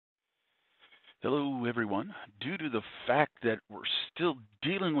Hello, everyone. Due to the fact that we're still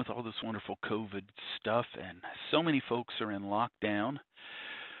dealing with all this wonderful COVID stuff and so many folks are in lockdown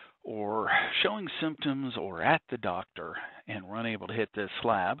or showing symptoms or at the doctor and we're unable to hit this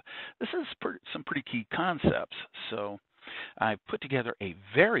lab, this is some pretty key concepts. So I put together a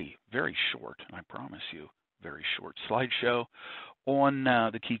very, very short, and I promise you, very short slideshow on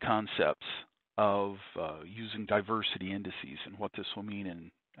the key concepts of using diversity indices and what this will mean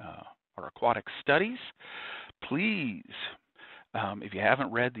in our aquatic studies. Please, if you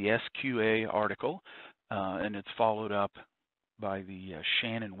haven't read the SQA article, and it's followed up by the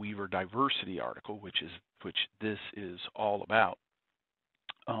Shannon Weaver diversity article, which this is all about,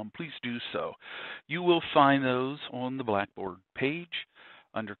 please do so. You will find those on the Blackboard page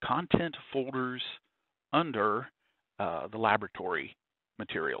under Content Folders under the Laboratory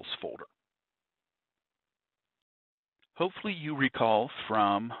Materials folder. Hopefully you recall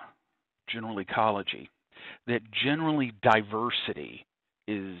from general ecology that generally diversity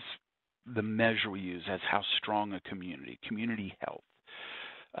is the measure we use as how strong a community health.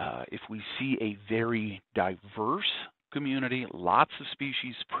 If we see a very diverse community, lots of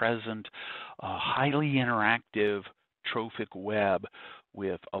species present, a highly interactive trophic web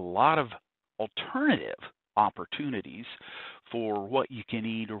with a lot of alternative opportunities for what you can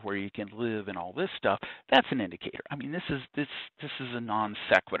eat or where you can live and all this stuff, that's an indicator. I mean, this is a non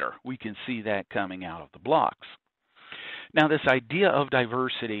sequitur. We can see that coming out of the blocks. Now, this idea of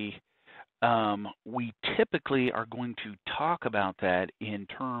diversity, we typically are going to talk about that in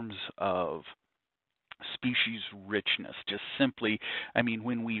terms of species richness. Just simply, I mean,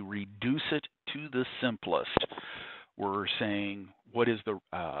 when we reduce it to the simplest, we're saying what is the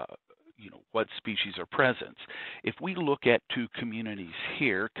what species are present. If we look at two communities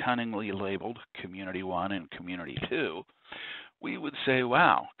here, cunningly labeled Community 1 and Community 2, we would say,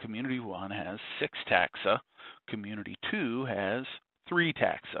 wow, Community 1 has 6 taxa, Community 2 has 3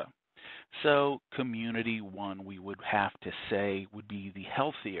 taxa. So Community 1, we would have to say, would be the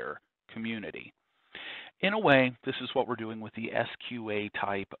healthier community. In a way, this is what we're doing with the SQA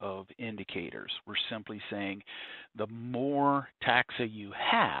type of indicators. We're simply saying the more taxa you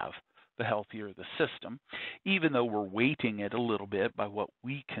have, the healthier the system, even though we're weighting it a little bit by what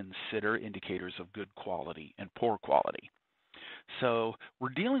we consider indicators of good quality and poor quality. So we're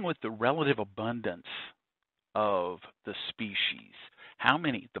dealing with the relative abundance of the species. How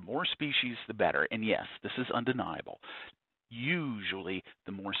many? The more species, the better. And yes, this is undeniable. Usually,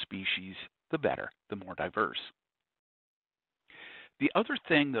 the more species, the better, the more diverse. The other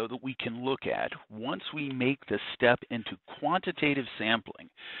thing, though, that we can look at once we make the step into quantitative sampling,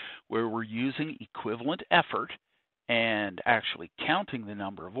 where we're using equivalent effort and actually counting the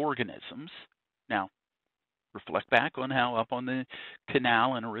number of organisms. Now, reflect back on how up on the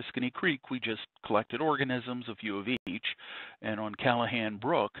canal in Oriskany Creek, we just collected organisms, a few of each, and on Callahan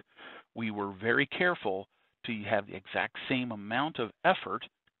Brook, we were very careful to have the exact same amount of effort,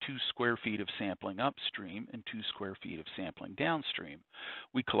 2 square feet of sampling upstream and 2 square feet of sampling downstream.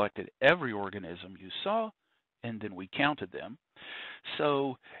 We collected every organism you saw, and then we counted them.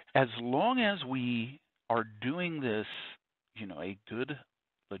 So as long as we are doing this, a good,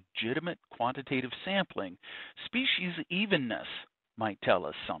 legitimate quantitative sampling, species evenness might tell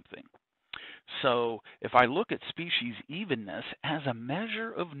us something. So if I look at species evenness as a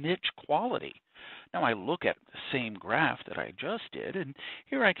measure of niche quality, now I look at the same graph that I just did, and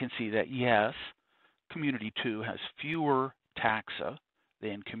here I can see that, yes, Community 2 has fewer taxa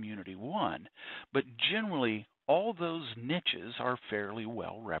than Community 1, but generally all those niches are fairly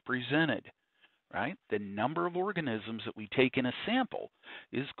well represented, right? The number of organisms that we take in a sample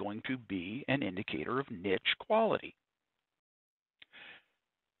is going to be an indicator of niche quality.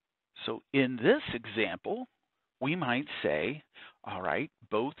 So in this example, we might say, all right,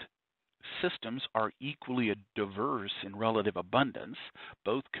 both systems are equally diverse in relative abundance.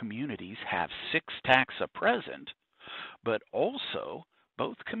 Both communities have 6 taxa present, but also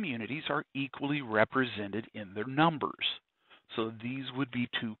both communities are equally represented in their numbers. So these would be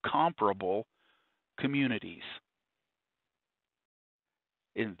 2 comparable communities.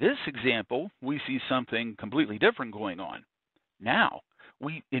 In this example, we see something completely different going on. Now,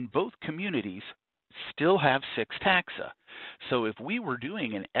 we, in both communities, still have 6 taxa. So if we were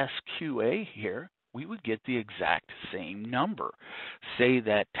doing an SQA here, we would get the exact same number. Say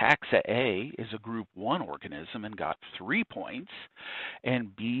that taxa A is a group 1 organism and got 3 points,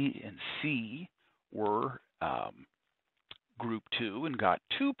 and B and C were group 2 and got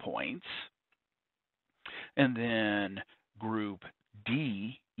 2 points, and then group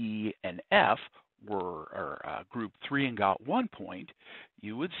D, E, and F group 3 and got 1 point,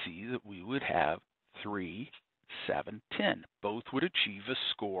 you would see that we would have 3, 7, 10. Both would achieve a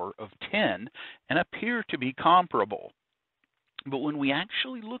score of 10 and appear to be comparable. But when we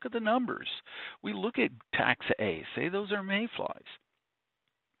actually look at the numbers, we look at taxa A, say those are mayflies.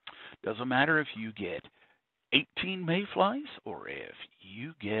 Doesn't matter if you get 18 mayflies or if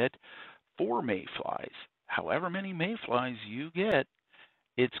you get 4 mayflies. However many mayflies you get,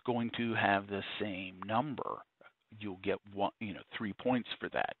 it's going to have the same number. You'll get 3 points for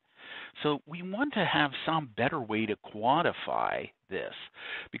that. So we want to have some better way to quantify this,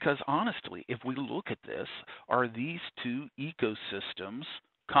 because honestly, if we look at this, are these two ecosystems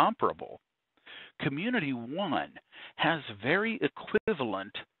comparable? Community 1 has very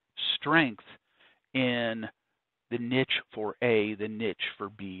equivalent strength in the niche for A, the niche for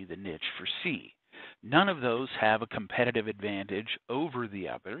B, the niche for C. None of those have a competitive advantage over the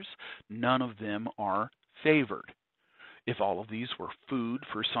others. None of them are favored. If all of these were food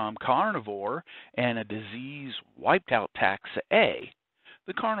for some carnivore and a disease wiped out taxa A,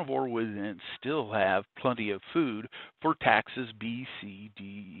 the carnivore would then still have plenty of food for taxas B, C, D,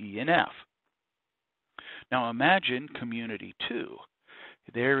 E, and F. Now imagine community 2.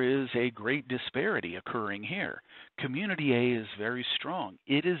 There is a great disparity occurring here. Community A is very strong.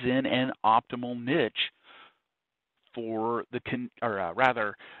 It is in an optimal niche for the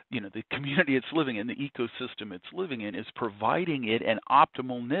the community it's living in, the ecosystem it's living in is providing it an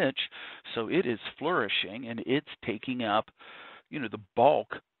optimal niche, so it is flourishing and it's taking up, the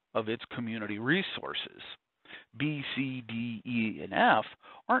bulk of its community resources. B, C, D, E, and F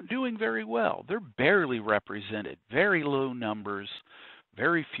aren't doing very well. They're barely represented, very low numbers,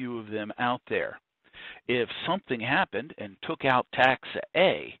 very few of them out there. If something happened and took out taxa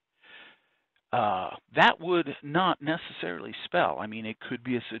A, that would not necessarily spell. It could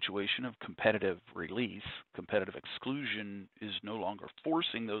be a situation of competitive release. Competitive exclusion is no longer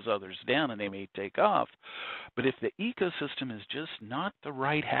forcing those others down and they may take off. But if the ecosystem is just not the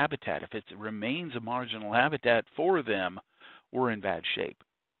right habitat, if it remains a marginal habitat for them, we're in bad shape.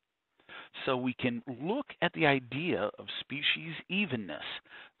 So we can look at the idea of species evenness.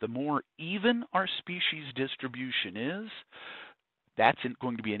 The more even our species distribution is, that's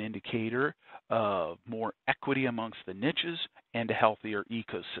going to be an indicator of more equity amongst the niches and a healthier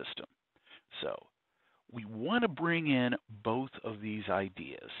ecosystem. So we want to bring in both of these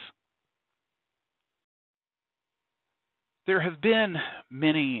ideas. There have been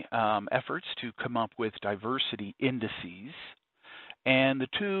many efforts to come up with diversity indices, and the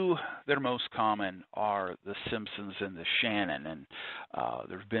two that are most common are the Simpsons and the Shannon. And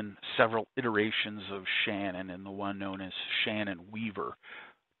there have been several iterations of Shannon, and the one known as Shannon-Weaver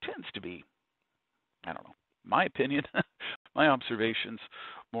tends to be, I don't know, my opinion, my observations,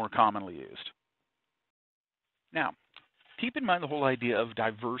 more commonly used. Now, keep in mind the whole idea of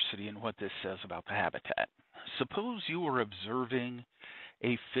diversity and what this says about the habitat. Suppose you are observing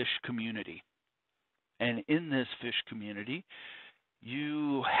a fish community, and in this fish community,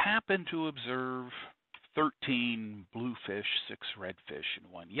 you happen to observe 13 bluefish, 6 redfish,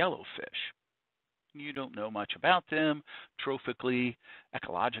 and 1 yellowfish. You don't know much about them. Trophically,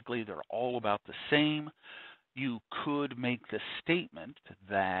 ecologically, they're all about the same. You could make the statement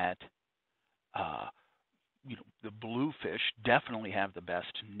that the bluefish definitely have the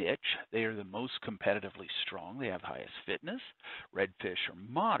best niche. They are the most competitively strong. They have highest fitness. Redfish are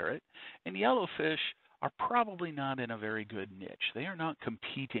moderate, and yellowfish are probably not in a very good niche. They are not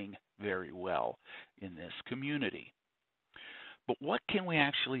competing very well in this community. But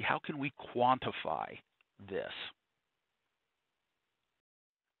how can we quantify this?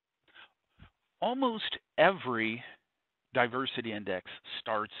 Almost every diversity index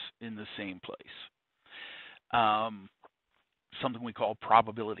starts in the same place. Something we call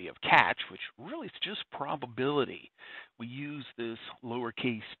probability of catch, which really is just probability. We use this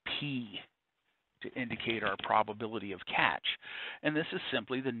lowercase p to indicate our probability of catch. And this is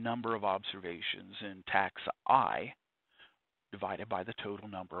simply the number of observations in taxa I divided by the total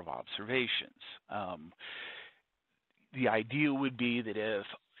number of observations. The idea would be that if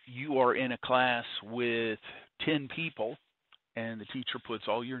you are in a class with 10 people and the teacher puts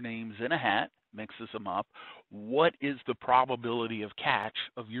all your names in a hat, mixes them up, what is the probability of catch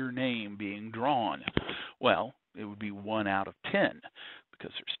of your name being drawn? Well, it would be 1 out of 10.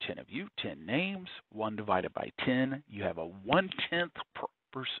 Because there's 10 of you, 10 names, 1 divided by 10, you have a 1/10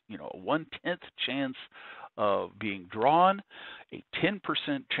 chance of being drawn, a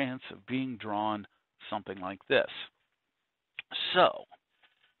 10% chance of being drawn, something like this. So,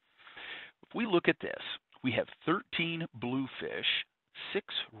 if we look at this, we have 13 bluefish,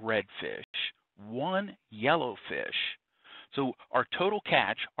 6 redfish, one yellow fish. So our total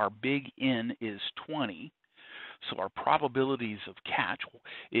catch, our big N, is 20. So our probabilities of catch,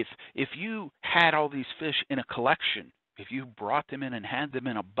 if you had all these fish in a collection, if you brought them in and had them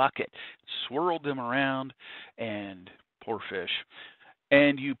in a bucket, swirled them around, and poor fish,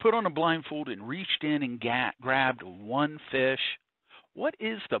 and you put on a blindfold and reached in and grabbed one fish, what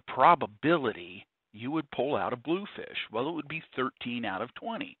is the probability you would pull out a bluefish? Well, it would be 13 out of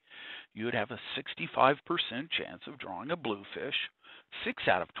 20. You would have a 65% chance of drawing a bluefish, 6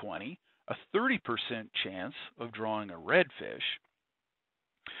 out of 20, a 30% chance of drawing a redfish,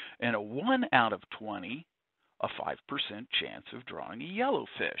 and a 1 out of 20, a 5% chance of drawing a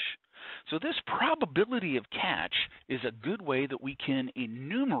yellowfish. So this probability of catch is a good way that we can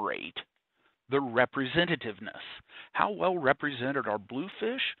enumerate the representativeness. How well represented are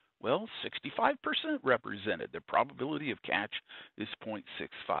bluefish? Well, 65% represented. The probability of catch is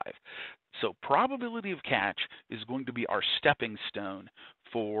 0.65. So probability of catch is going to be our stepping stone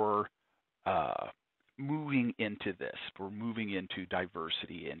for moving into this. We're moving into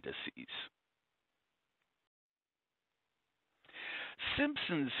diversity indices.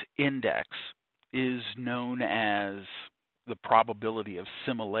 Simpson's index is known as the probability of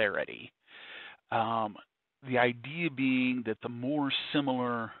similarity. The idea being that the more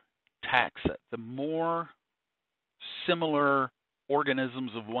similar taxa, the more similar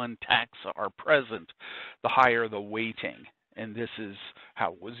organisms of one taxa are present, the higher the weighting. And this is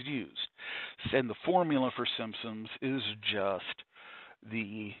how it was used. And the formula for Simpson's is just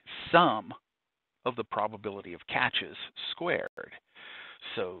the sum of the probability of catches squared.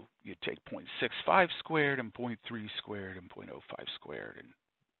 So you take 0.65 squared and 0.3 squared and 0.05 squared and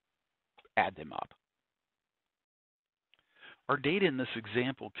add them up. Our data in this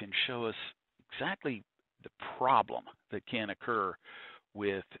example can show us exactly the problem that can occur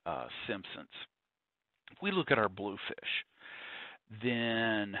with Simpson's. If we look at our bluefish,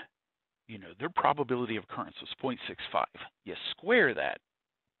 then their probability of occurrence was 0.65. You square that,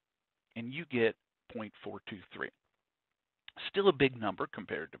 and you get 0.423. Still a big number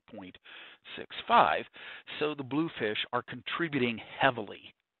compared to 0.65, so the bluefish are contributing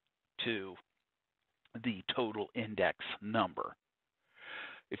heavily to the total index number.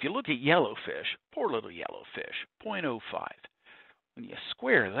 If you look at yellowfish, poor little yellowfish, 0.05. When you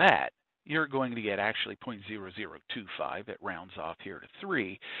square that, you're going to get actually 0.0025. It rounds off here to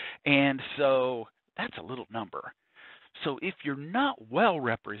 3, and so that's a little number. So if you're not well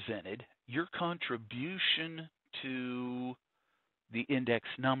represented, your contribution to the index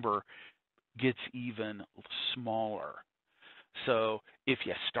number gets even smaller. So if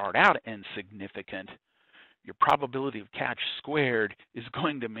you start out insignificant, your probability of catch squared is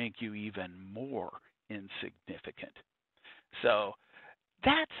going to make you even more insignificant. So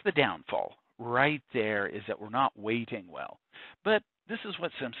that's the downfall right there, is that we're not weighting well. But this is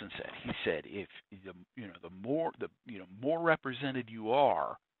what Simpson said. He said, if the more represented you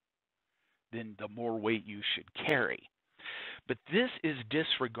are, then the more weight you should carry. But this is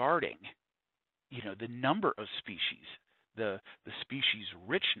disregarding, the number of species, the species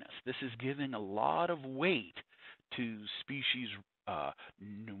richness. This is giving a lot of weight to species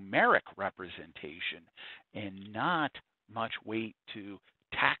numeric representation and not much weight to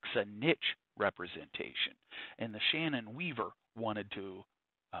taxa niche representation. And the Shannon Weaver wanted to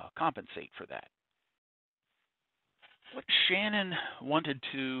compensate for that. What Shannon wanted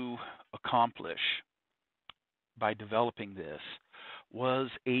to accomplish by developing this was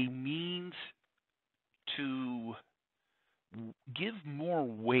a means to give more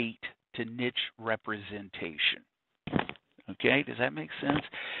weight to niche representation. Okay, does that make sense?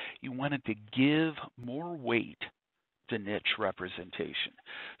 You wanted to give more weight to niche representation.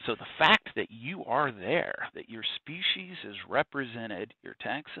 So the fact that you are there, that your species is represented, your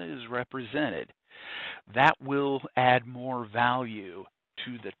taxa is represented, that will add more value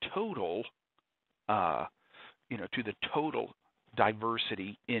to the total, to the total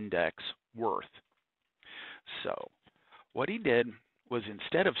diversity index worth. So what he did was,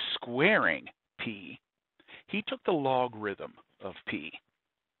 instead of squaring P, he took the logarithm of P.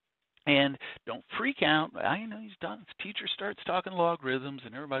 And don't freak out. I know he's done. His teacher starts talking logarithms,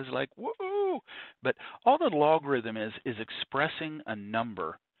 and everybody's like, whoa! But all the logarithm is expressing a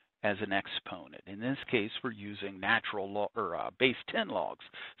number as an exponent. In this case, we're using natural log or base 10 logs.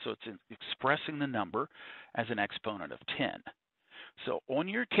 So it's expressing the number as an exponent of 10. So on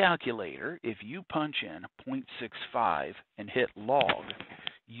your calculator, if you punch in 0.65 and hit log,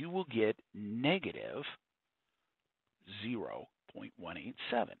 you will get negative 0.187.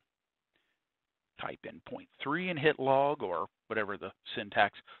 Type in 0.3 and hit log, or whatever the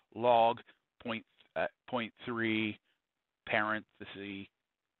syntax, log point 0.3 parenthesis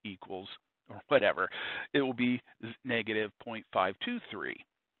equals, or whatever, it will be negative 0.523.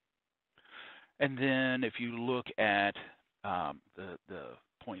 And then if you look at the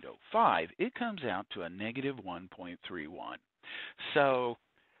 0.05, it comes out to a negative 1.31. So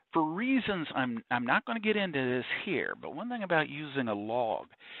for reasons I'm not going to get into this here, but one thing about using a log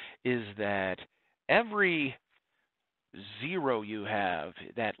is that every zero you have,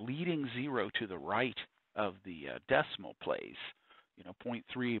 that leading zero to the right of the decimal place,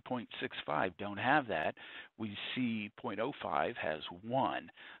 0.3, 0.65 don't have that. We see 0.05 has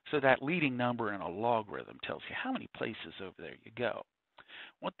 1. So that leading number in a logarithm tells you how many places over there you go.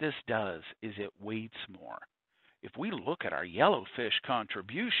 What this does is it weights more. If we look at our yellowfish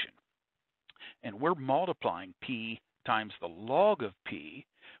contribution, and we're multiplying p times the log of p,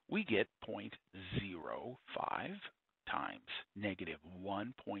 we get 0.05 times negative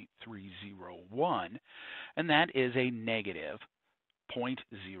 1.301, and that is a negative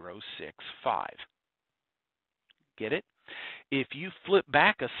 0.065. Get it? If you flip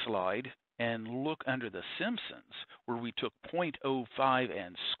back a slide and look under the Simpsons, where we took 0.05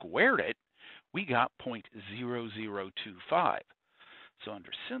 and squared it, we got 0.0025. So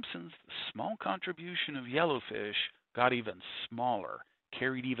under Simpsons, the small contribution of yellowfish got even smaller,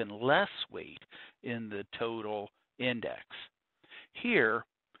 carried even less weight in the total index. Here,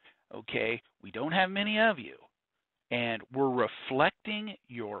 okay, we don't have many of you, and we're reflecting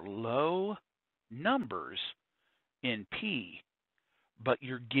your low numbers in P, but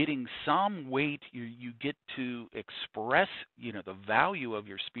you're getting some weight. You get to express, the value of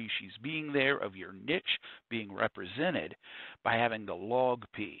your species being there, of your niche being represented by having the log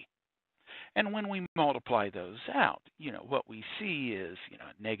P. And when we multiply those out, what we see is,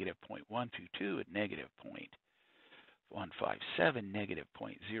 negative 0.122 at negative 0.157, negative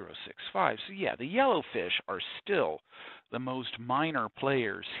 0.065. So yeah, the yellowfish are still the most minor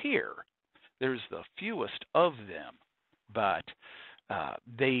players here. There's the fewest of them, but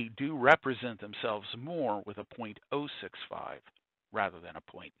they do represent themselves more with a 0.065 rather than a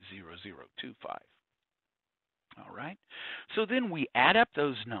 0.0025. All right. So then we add up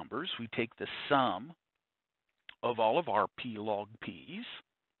those numbers. We take the sum of all of our p log p's,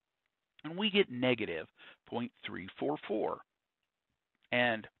 and we get negative 0.344.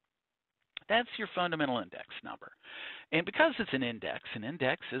 And that's your fundamental index number. And because it's an index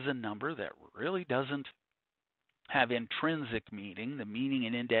is a number that really doesn't have intrinsic meaning. The meaning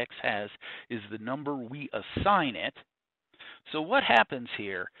an index has is the number we assign it. So what happens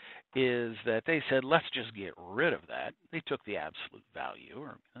here is that they said, let's just get rid of that. They took the absolute value,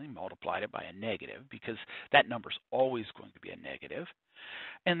 or they multiplied it by a negative, because that number is always going to be a negative.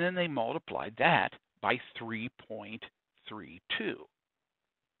 And then they multiplied that by 3.32.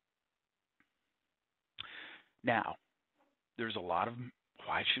 Now, there's a lot of,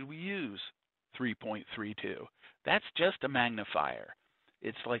 why should we use 3.32? That's just a magnifier.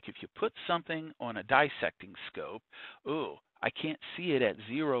 It's like if you put something on a dissecting scope, I can't see it at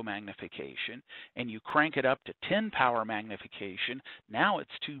 0 magnification, and you crank it up to 10 power magnification, now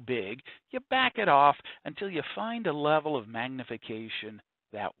it's too big. You back it off until you find a level of magnification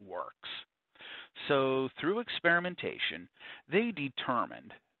that works. So through experimentation, they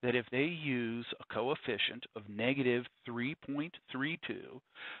determined that if they use a coefficient of negative 3.32,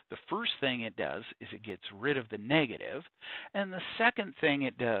 the first thing it does is it gets rid of the negative, and the second thing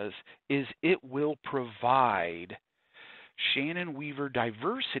it does is it will provide Shannon-Weaver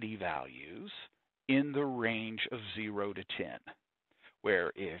diversity values in the range of 0 to 10,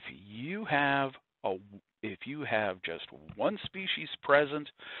 where if you have just one species present,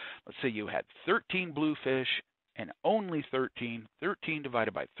 let's say you had 13 bluefish and only 13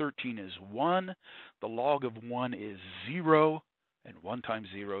 divided by 13 is 1, the log of 1 is 0, and 1 times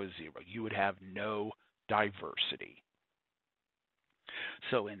 0 is 0. You would have no diversity.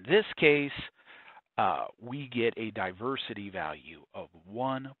 So in this case, we get a diversity value of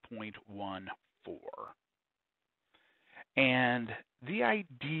 1.14. And the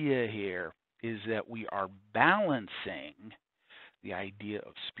idea here is that we are balancing the idea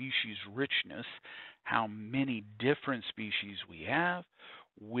of species richness, how many different species we have,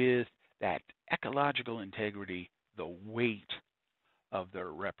 with that ecological integrity, the weight of their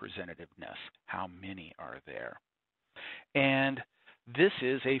representativeness, how many are there. And this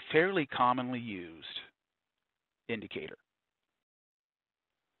is a fairly commonly used indicator.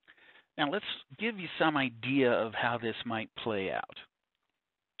 Now let's give you some idea of how this might play out.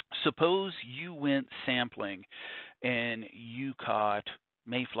 Suppose you went sampling and you caught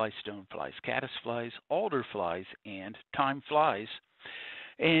mayflies, stoneflies, caddisflies, alderflies, and time flies,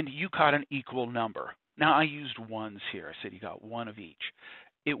 and you caught an equal number. Now I used ones here. I said you got one of each.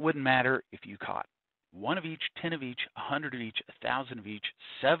 It wouldn't matter if you caught one of each, 10 of each, 100 of each, 1,000 of each,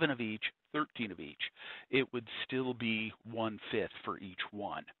 7 of each, 13 of each. It would still be 1/5 for each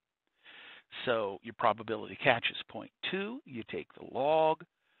one. So your probability catch is 0.2. You take the log.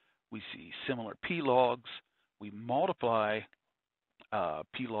 We see similar p logs. We multiply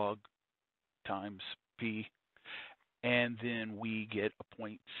p log times p, and then we get a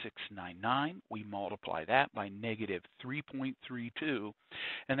 0.699. We multiply that by negative 3.32,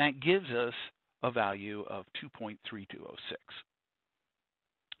 and that gives us a value of 2.3206.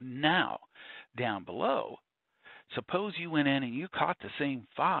 Now, down below, suppose you went in and you caught the same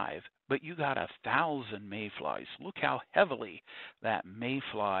 5, but you got 1,000 mayflies. Look how heavily that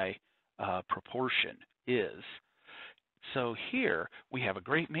mayfly proportion is. So here we have a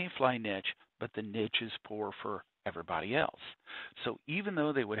great mayfly niche, but the niche is poor for everybody else. So even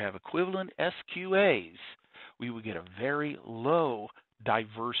though they would have equivalent SQAs, we would get a very low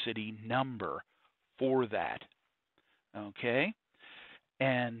diversity number for that. Okay?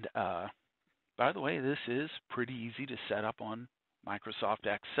 And by the way, this is pretty easy to set up on Microsoft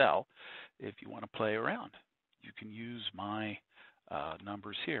Excel if you want to play around. You can use my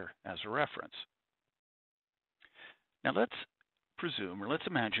numbers here as a reference. Now let's presume, or let's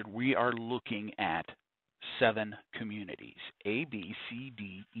imagine we are looking at 7 communities, A, B, C,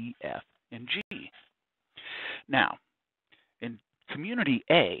 D, E, F, and G. Now, in community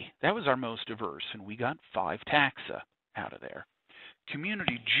A, that was our most diverse, and we got 5 taxa out of there.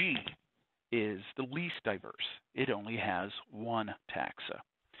 Community G is the least diverse. It only has 1 taxa.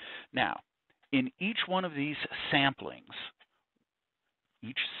 Now, in each one of these samplings,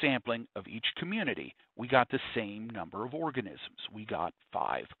 each sampling of each community, we got the same number of organisms. We got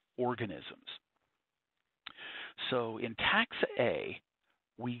 5 organisms. So in taxa A,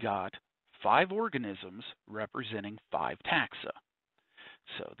 we got 5 organisms representing 5 taxa.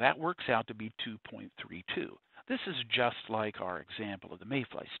 So that works out to be 2.32. This is just like our example of the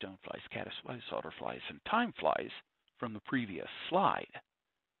mayflies, stoneflies, caddisflies, otter and timeflies from the previous slide.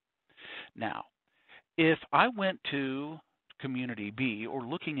 Now, if I went to community B, or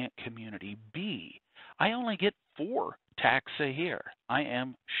looking at community B, I only get 4 taxa here. I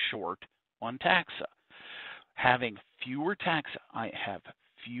am short on taxa. Having fewer taxa, I have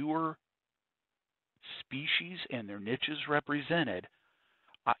fewer species and their niches represented.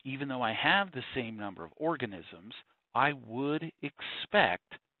 Even though I have the same number of organisms, I would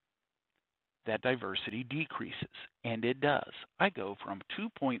expect that diversity decreases, and it does. I go from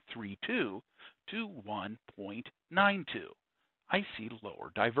 2.32 to 1.92. I see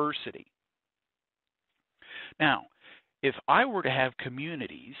lower diversity. Now, if I were to have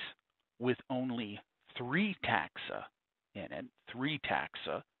communities with only 3 taxa in it, 3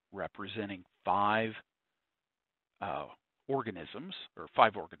 taxa representing 5 organisms, or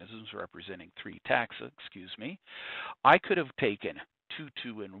 5 organisms representing 3 taxa, excuse me, I could have taken 2,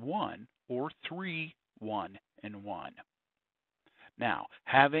 2, and 1, or 3, 1, and 1. Now,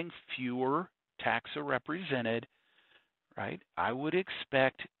 having fewer taxa represented, right, I would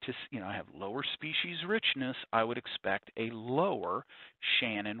expect to, have lower species richness. I would expect a lower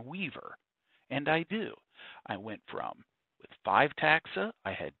Shannon Weaver, and I do. I went from, with 5 taxa,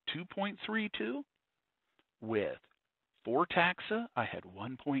 I had 2.32. With 4 taxa, I had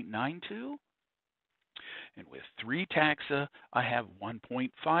 1.92. And with 3 taxa, I have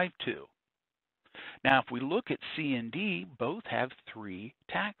 1.52. Now, if we look at C and D, both have 3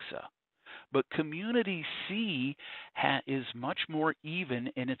 taxa. But community C is much more even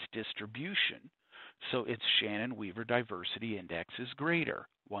in its distribution, so its Shannon-Weaver diversity index is greater,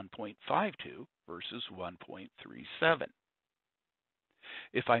 1.52 versus 1.37.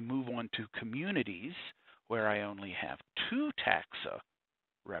 If I move on to communities where I only have 2 taxa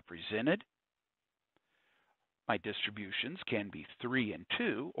represented, my distributions can be 3 and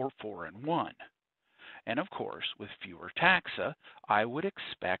 2 or 4 and 1. And of course, with fewer taxa, I would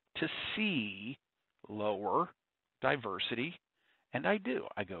expect to see lower diversity, and I do.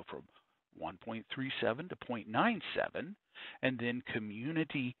 I go from 1.37 to 0.97, and then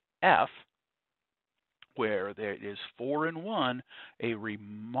community F, where there is 4 and 1, a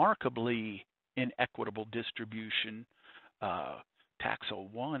remarkably inequitable distribution.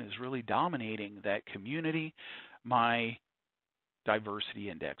 Taxa 1 is really dominating that community. My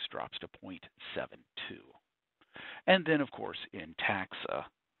diversity index drops to 0.72. And then, of course, in taxa,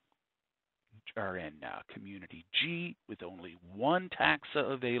 or in community G, with only 1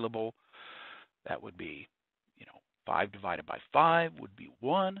 taxa available, that would be, 5 divided by 5 would be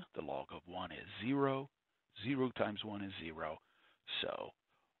 1. The log of 1 is 0. 0 times 1 is 0. So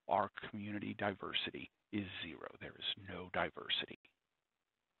our community diversity is zero. There is no diversity.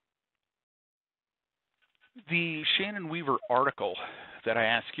 The Shannon Weaver article that I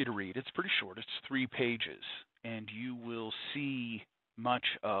ask you to read, it's pretty short. It's 3 pages, and you will see much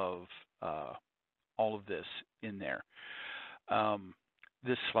of all of this in there.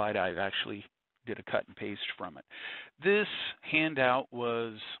 This slide, I've actually did a cut and paste from it. This handout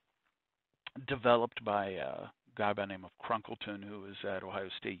was developed by a guy by the name of Crunkleton, who is at Ohio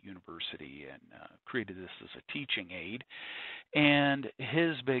State University, and created this as a teaching aid. And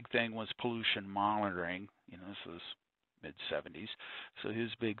his big thing was pollution monitoring. You know, this was mid-70s. So his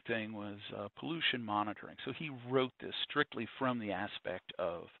big thing was pollution monitoring. So he wrote this strictly from the aspect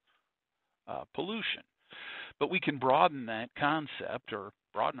of pollution. But we can broaden that concept, or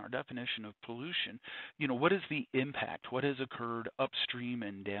broaden our definition of pollution. You know, what is the impact? What has occurred upstream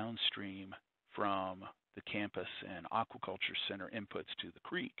and downstream from the campus and aquaculture center inputs to the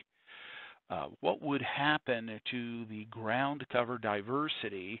creek? What would happen to the ground cover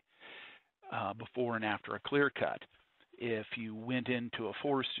diversity before and after a clear cut? If you went into a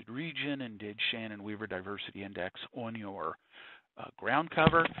forested region and did Shannon Weaver Diversity Index on your ground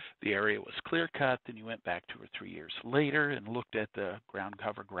cover, the area was clear cut, then you went back 2 or 3 years later and looked at the ground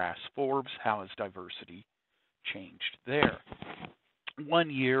cover grass forbs. How has diversity changed there? One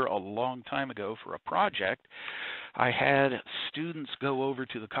year, a long time ago, for a project, I had students go over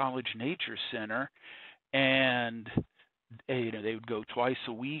to the College Nature Center, and they would go twice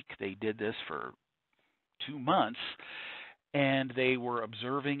a week. They did this for 2 months, and they were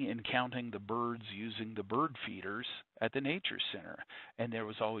observing and counting the birds using the bird feeders at the Nature Center. And there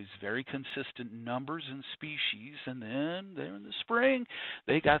was always very consistent numbers and species. And then there in the spring,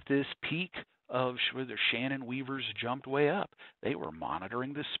 they got this peak of where the Shannon Weavers jumped way up. They were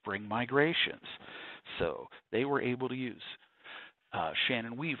monitoring the spring migrations. So they were able to use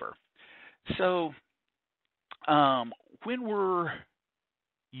Shannon Weaver. So when we're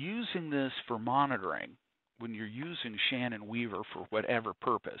using this for monitoring, when you're using Shannon Weaver for whatever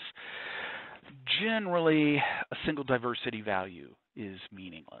purpose, generally a single diversity value is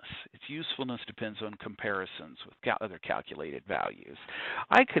meaningless. Its usefulness depends on comparisons with other calculated values.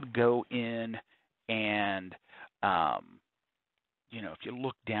 I could go in and, if you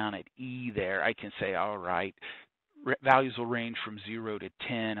look down at E there, I can say, all right, values will range from 0 to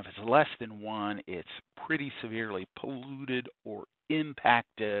 10. If it's less than 1, it's pretty severely polluted or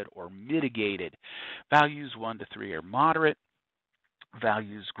impacted or mitigated. Values 1 to 3 are moderate.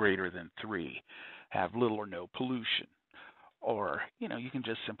 Values greater than 3 have little or no pollution. Or, you can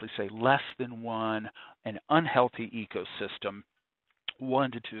just simply say less than 1, an unhealthy ecosystem,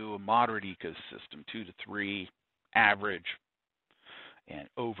 1 to 2, a moderate ecosystem, 2 to 3, average, and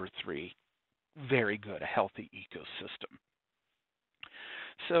over 3, very good, a healthy ecosystem.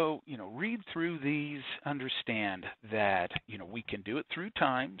 So, read through these, understand that, we can do it through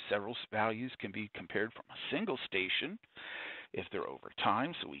time. Several values can be compared from a single station if they're over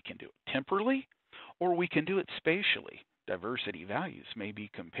time, so we can do it temporally, or we can do it spatially. Diversity values may be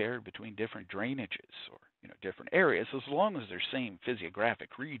compared between different drainages or, different areas as long as they're same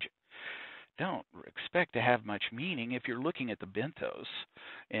physiographic region. Don't expect to have much meaning if you're looking at the benthos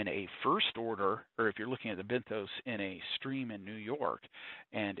in a first order, or if you're looking at the benthos in a stream in New York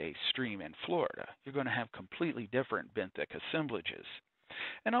and a stream in Florida. You're going to have completely different benthic assemblages.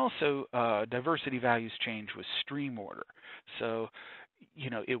 And also, diversity values change with stream order. So,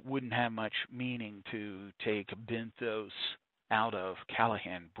 it wouldn't have much meaning to take benthos out of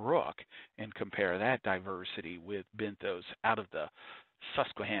Callahan Brook and compare that diversity with benthos out of the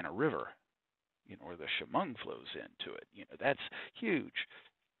Susquehanna River, where the Chemung flows into it. That's huge,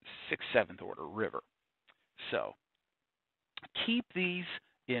 6th, 7th order river. So keep these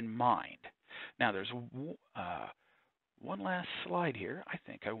in mind. Now there's one last slide here I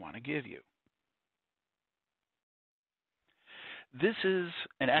think I want to give you. This is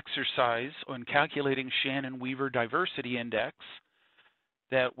an exercise on calculating Shannon Weaver Diversity Index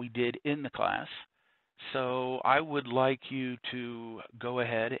that we did in the class. So I would like you to go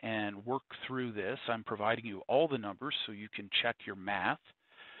ahead and work through this. I'm providing you all the numbers so you can check your math.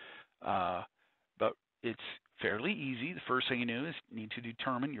 But it's fairly easy. The first thing you do is need to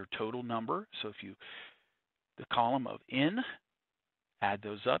determine your total number. So if the column of N, add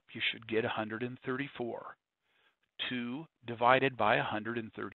those up, you should get 134. 2 divided by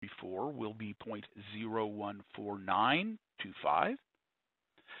 134 will be 0.014925.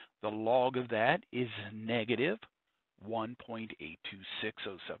 The log of that is negative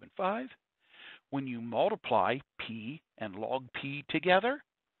 1.826075. When you multiply P and log P together,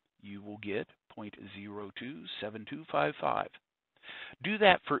 you will get 0.027255. Do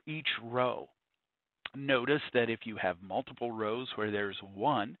that for each row. Notice that if you have multiple rows where there's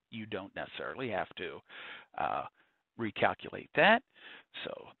 1, you don't necessarily have to uh, recalculate that.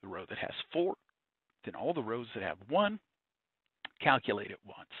 So the row that has 4, then all the rows that have 1, calculate it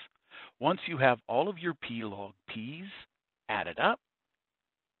once. Once you have all of your P log P's added up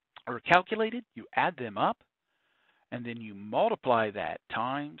or calculated, you add them up, and then you multiply that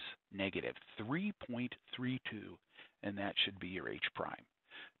times negative 3.32, and that should be your H prime.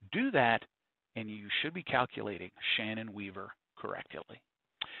 Do that, and you should be calculating Shannon Weaver correctly.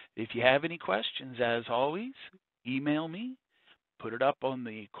 If you have any questions, as always, email me, put it up on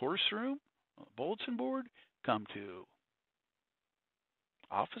the course room, on the bulletin board, come to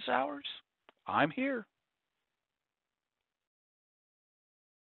office hours. I'm here.